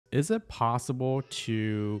Is it possible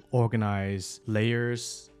to organize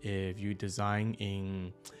layers if you design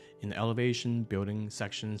in the elevation, building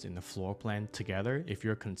sections, in the floor plan together, if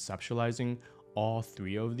you're conceptualizing all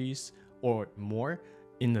three of these or more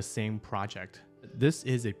in the same project? This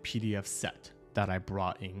is a PDF set that I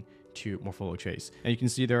brought in to Morpholo Trace. And you can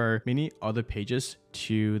see there are many other pages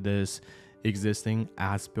to this existing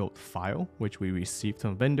as-built file, which we received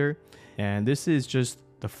from vendor. And this is just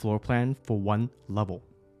the floor plan for one level.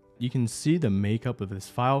 You can see the makeup of this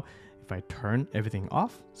file if I turn everything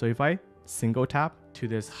off. So if I single tap to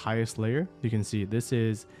this highest layer, you can see this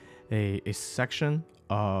is a section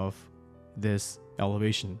of this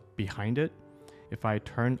elevation behind it. If I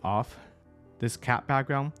turn off this cat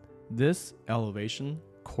background, this elevation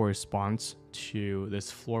corresponds to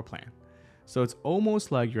this floor plan. So it's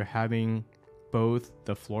almost like you're having both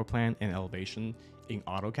the floor plan and elevation in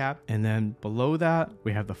AutoCAD. And then below that,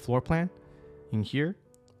 we have the floor plan in here.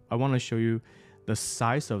 I want to show you the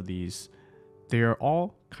size of these. They are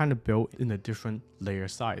all kind of built in a different layer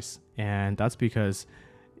size. And that's because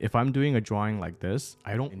if I'm doing a drawing like this,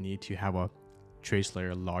 I don't need to have a trace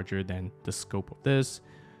layer larger than the scope of this.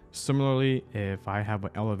 Similarly, if I have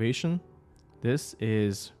an elevation, this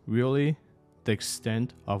is really the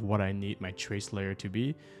extent of what I need my trace layer to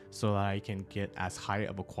be so that I can get as high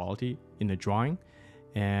of a quality in the drawing.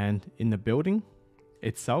 And in the building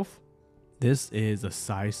itself, this is the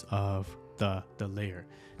size of the layer.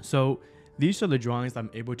 So these are the drawings I'm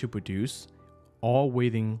able to produce all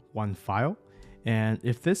within one file. And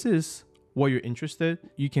if this is what you're interested,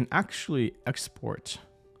 you can actually export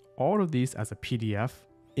all of these as a PDF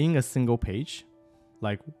in a single page,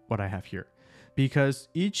 like what I have here. Because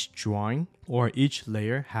each drawing or each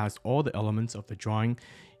layer has all the elements of the drawing,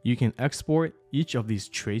 you can export each of these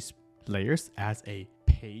trace layers as a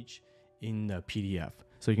page in the PDF.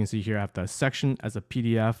 So you can see here I have the section as a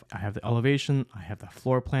PDF, I have the elevation, I have the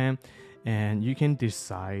floor plan, and you can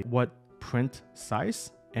decide what print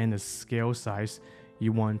size and the scale size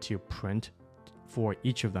you want to print for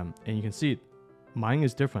each of them. And you can see mine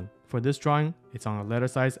is different. For this drawing, it's on a letter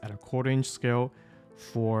size at a 1/4" scale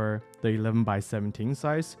for the 11:17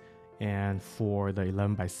 size. And for the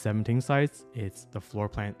 11:17 size, the floor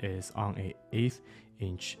plan is on a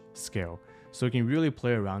 1/8" scale. So you can really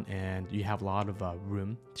play around and you have a lot of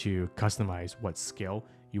room to customize what scale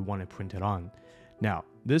you want to print it on. Now,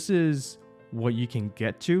 this is what you can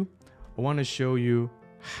get to. I want to show you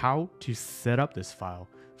how to set up this file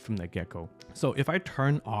from the get-go. So if I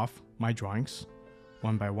turn off my drawings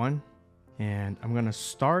one by one, and I'm going to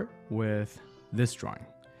start with this drawing.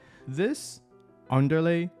 This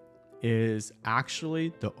underlay is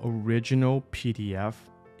actually the original PDF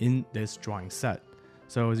in this drawing set.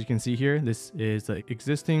 So as you can see here, this is the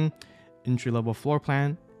existing entry-level floor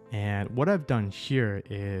plan. And what I've done here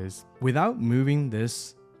is, without moving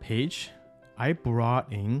this page, I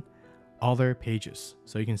brought in other pages.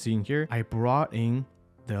 So you can see in here, I brought in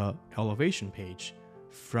the elevation page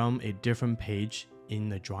from a different page in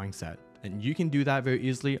the drawing set. And you can do that very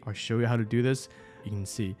easily. I'll show you how to do this. You can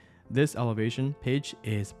see this elevation page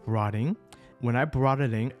is brought in. When I brought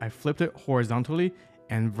it in, I flipped it horizontally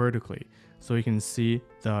and vertically. So you can see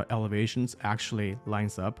the elevations actually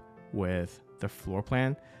lines up with the floor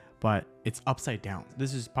plan, but it's upside down.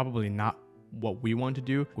 This is probably not what we want to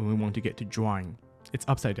do when we want to get to drawing. It's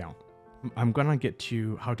upside down. I'm gonna get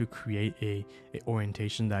to how to create a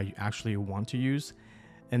orientation that you actually want to use.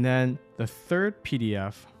 And then the third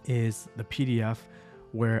PDF is the PDF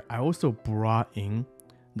where I also brought in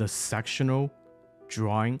the sectional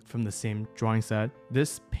drawing from the same drawing set.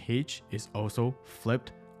 This page is also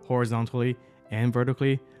flipped horizontally and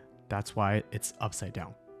vertically. That's why it's upside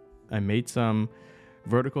down. I made some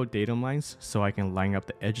vertical datum lines so I can line up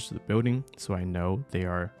the edges of the building so I know they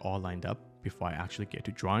are all lined up before I actually get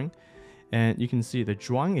to drawing. And you can see the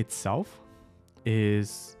drawing itself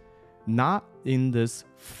is not in this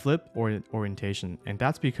flip orientation. And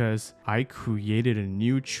that's because I created a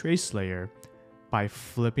new trace layer by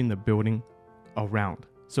flipping the building around.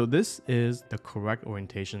 So this is the correct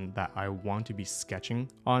orientation that I want to be sketching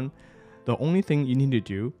on. The only thing you need to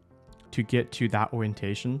do to get to that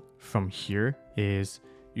orientation from here is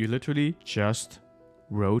you literally just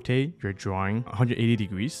rotate your drawing 180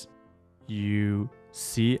 degrees. You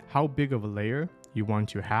see how big of a layer you want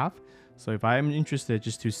to have. So if I'm interested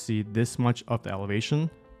just to see this much of the elevation,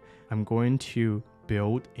 I'm going to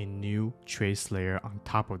build a new trace layer on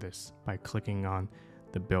top of this by clicking on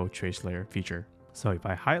the build trace layer feature. So if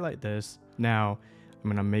I highlight this, now I'm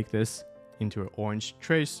gonna make this into an orange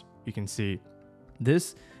trace. You can see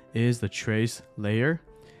this is the trace layer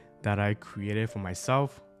that I created for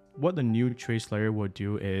myself what the new trace layer will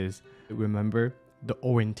do is remember the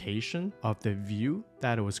orientation of the view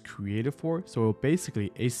that it was created for. So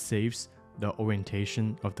basically it saves the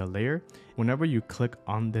orientation of the layer. Whenever you click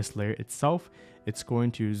on this layer itself, it's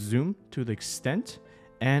going to zoom to the extent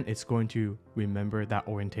and it's going to remember that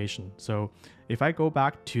orientation. So if I go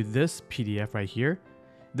back to this PDF right here,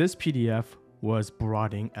 this PDF was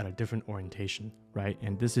brought in at a different orientation, right?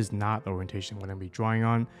 And this is not the orientation we're going to be drawing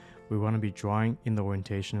on. We want to be drawing in the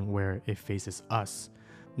orientation where it faces us.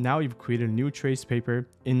 Now you've created a new trace paper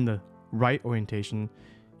in the right orientation.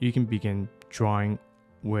 You can begin drawing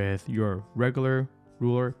with your regular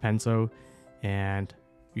ruler, pencil, and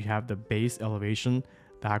you have the base elevation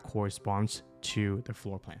that corresponds to the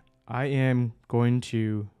floor plan. I am going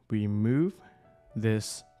to remove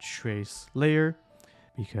this trace layer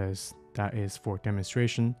because that is for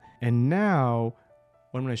demonstration. And now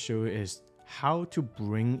what I'm going to show you is how to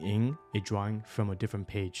bring in a drawing from a different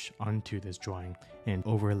page onto this drawing and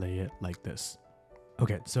overlay it like this.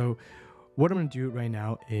 Okay, so what I'm going to do right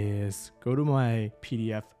now is go to my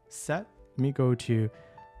PDF set. Let me go to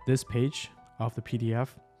this page of the PDF,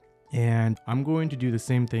 and I'm going to do the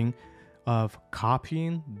same thing of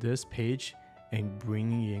copying this page and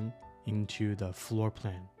bringing in into the floor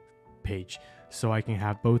plan page, so I can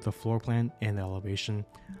have both the floor plan and the elevation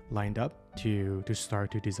lined up to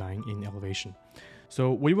start to design in elevation.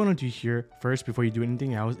 So what you want to do here first before you do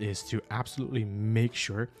anything else is to absolutely make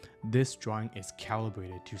sure this drawing is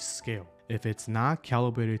calibrated to scale. If it's not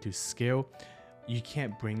calibrated to scale, you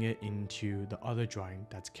can't bring it into the other drawing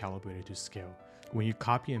that's calibrated to scale. When you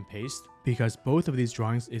copy and paste, because both of these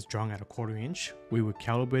drawings is drawn at 1/4 inch, we will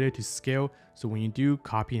calibrate it to scale. So when you do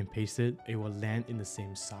copy and paste it, it will land in the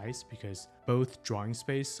same size because both drawing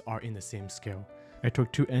space are in the same scale. I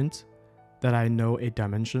took 2 ends that I know a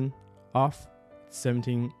dimension of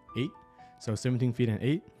 17.8, so 17 feet and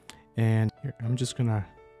 8. And here, I'm just gonna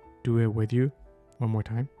do it with you one more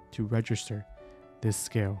time to register this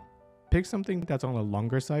scale. Pick something that's on the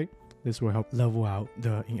longer side. This will help level out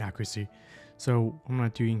the inaccuracy. So what I'm gonna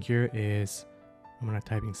do in here is I'm gonna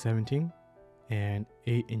type in 17 and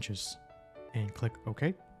 8 inches and click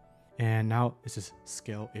OK. And now this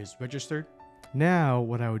scale is registered. Now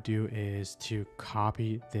what I would do is to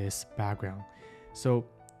copy this background. So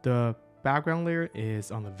the background layer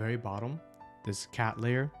is on the very bottom, this cat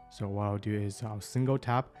layer. So what I'll do is I'll single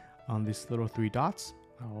tap on these little 3 dots.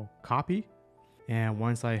 I'll copy. And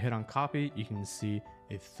once I hit on copy, you can see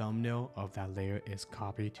a thumbnail of that layer is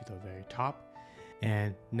copied to the very top.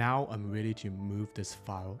 And now I'm ready to move this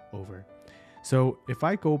file over. So if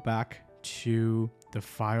I go back to the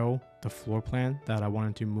file, the floor plan that I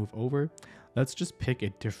wanted to move over, let's just pick a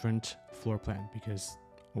different floor plan because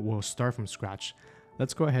we'll start from scratch.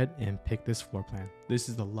 Let's go ahead and pick this floor plan. This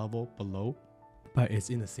is the level below, but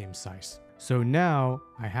it's in the same size. So now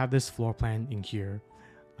I have this floor plan in here.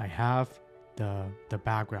 I have the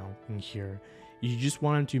background in here. You just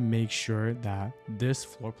wanted to make sure that this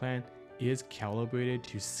floor plan is calibrated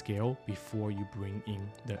to scale before you bring in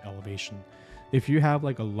the elevation. If you have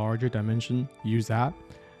like a larger dimension, use that.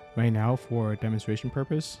 Right now for demonstration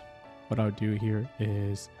purpose, what I'll do here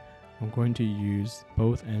is I'm going to use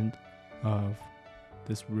both ends of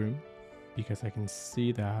this room because I can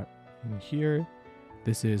see that in here,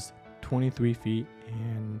 this is 23 feet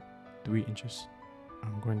and 3 inches.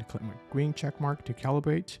 I'm going to click my green check mark to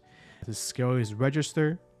calibrate. The scale is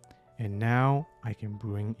registered, and now I can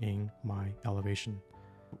bring in my elevation.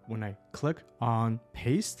 When I click on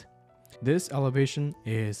paste, this elevation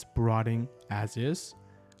is brought in as is.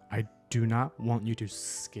 I do not want you to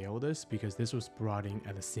scale this because this was brought in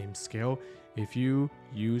at the same scale. If you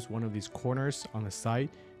use one of these corners on the side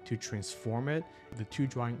to transform it, the 2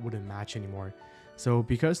 drawings wouldn't match anymore. So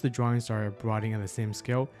because the drawings are brought in at the same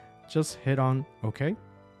scale, just hit on OK.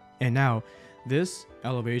 And now this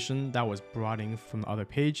elevation that was brought in from the other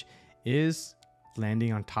page is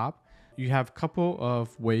landing on top. You have a couple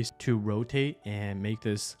of ways to rotate and make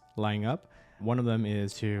this line up. One of them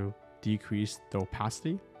is to decrease the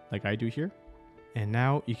opacity like I do here. And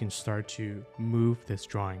now you can start to move this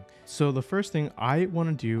drawing. So the first thing I want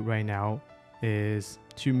to do right now is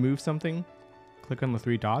to move something. Click on the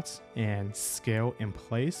 3 dots and scale in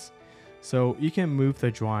place. So you can move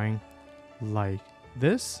the drawing like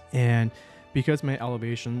this. And because my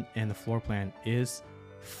elevation and the floor plan is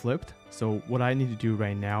flipped, so what I need to do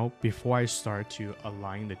right now before I start to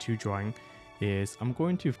align the 2 drawing is I'm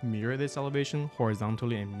going to mirror this elevation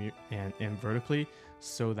horizontally and vertically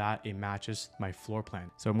so that it matches my floor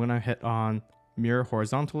plan. So I'm going to hit on mirror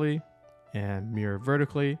horizontally and mirror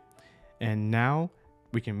vertically. And now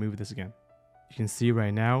we can move this again. You can see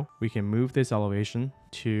right now, we can move this elevation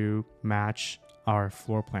to match our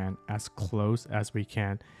floor plan as close as we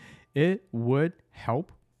can. It would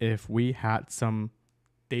help if we had some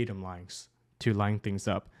datum lines to line things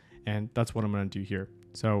up. And that's what I'm going to do here.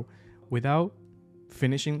 So without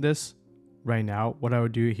finishing this right now, what I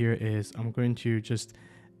would do here is I'm going to just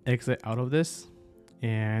exit out of this,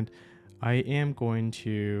 and I am going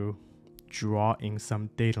to draw in some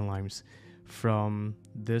data lines from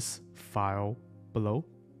this file below.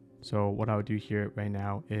 So what I'll do here right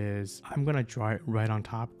now is I'm going to draw it right on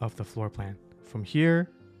top of the floor plan. From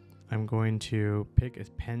here, I'm going to pick a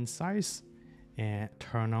pen size and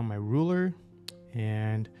turn on my ruler.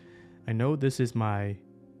 And I know this is my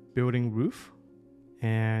building roof.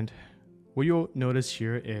 And what you'll notice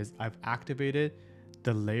here is I've activated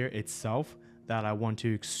the layer itself that I want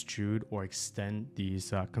to extrude or extend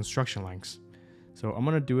these construction lines. So I'm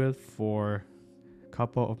going to do it for a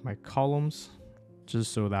couple of my columns,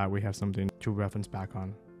 just so that we have something to reference back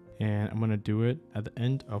on. And I'm going to do it at the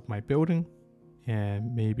end of my building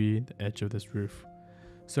and maybe the edge of this roof.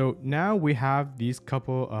 So now we have these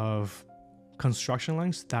couple of construction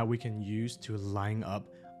lines that we can use to line up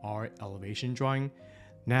our elevation drawing.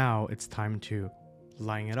 Now it's time to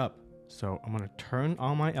line it up. So I'm going to turn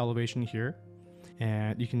on my elevation here,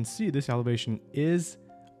 and you can see this elevation is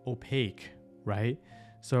opaque, right?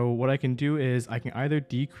 So what I can do is I can either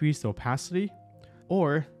decrease the opacity,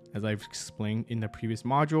 or as I've explained in the previous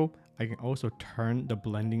module, I can also turn the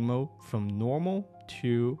blending mode from normal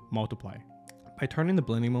to multiply. By turning the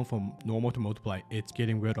blending mode from normal to multiply, it's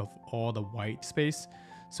getting rid of all the white space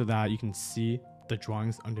so that you can see the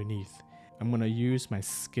drawings underneath. I'm going to use my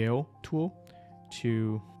scale tool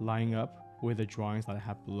to line up with the drawings that I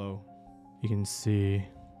have below. You can see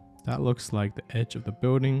that looks like the edge of the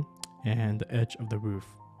building and the edge of the roof.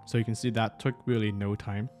 So you can see that took really no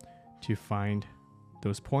time to find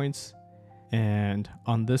those points. And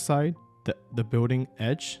on this side, the building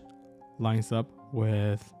edge lines up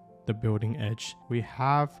with the building edge. We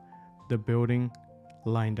have the building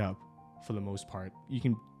lined up for the most part. You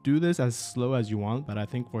can do this as slow as you want, but I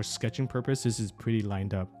think for sketching purpose, this is pretty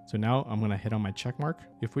lined up. So now I'm going to hit on my check mark.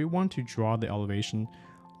 If we want to draw the elevation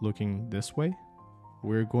looking this way,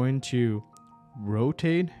 we're going to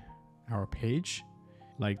rotate our page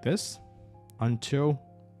like this until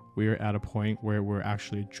we're at a point where we're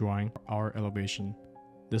actually drawing our elevation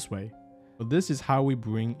this way. So this is how we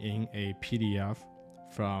bring in a PDF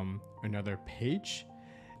from another page.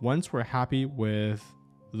 Once we're happy with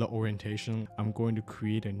the orientation, I'm going to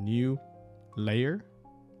create a new layer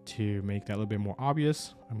to make that a little bit more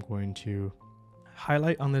obvious. I'm going to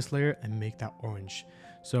highlight on this layer and make that orange.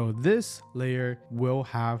 So this layer will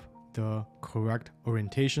have the correct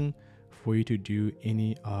orientation for you to do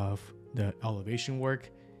any of the elevation work.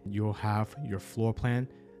 You'll have your floor plan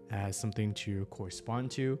as something to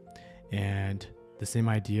correspond to, and the same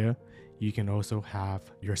idea, you can also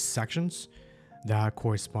have your sections that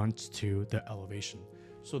corresponds to the elevation.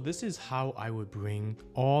 So this is how I would bring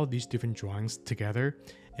all these different drawings together,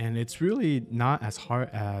 and it's really not as hard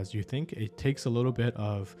as you think. It takes a little bit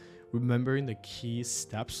of remembering the key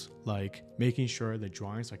steps, like making sure the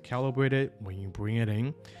drawings are calibrated when you bring it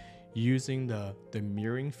in, using the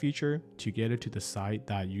mirroring feature to get it to the side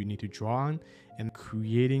that you need to draw on, and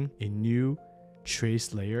creating a new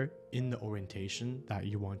trace layer in the orientation that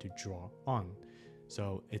you want to draw on.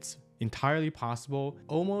 So it's entirely possible.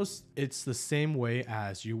 Almost it's the same way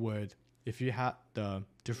as you would if you had the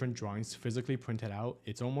different drawings physically printed out.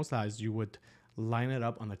 It's almost as you would line it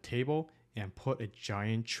up on the table and put a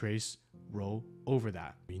giant trace row over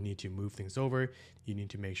that. You need to move things over. You need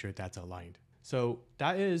to make sure that's aligned. So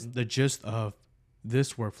that is the gist of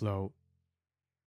this workflow.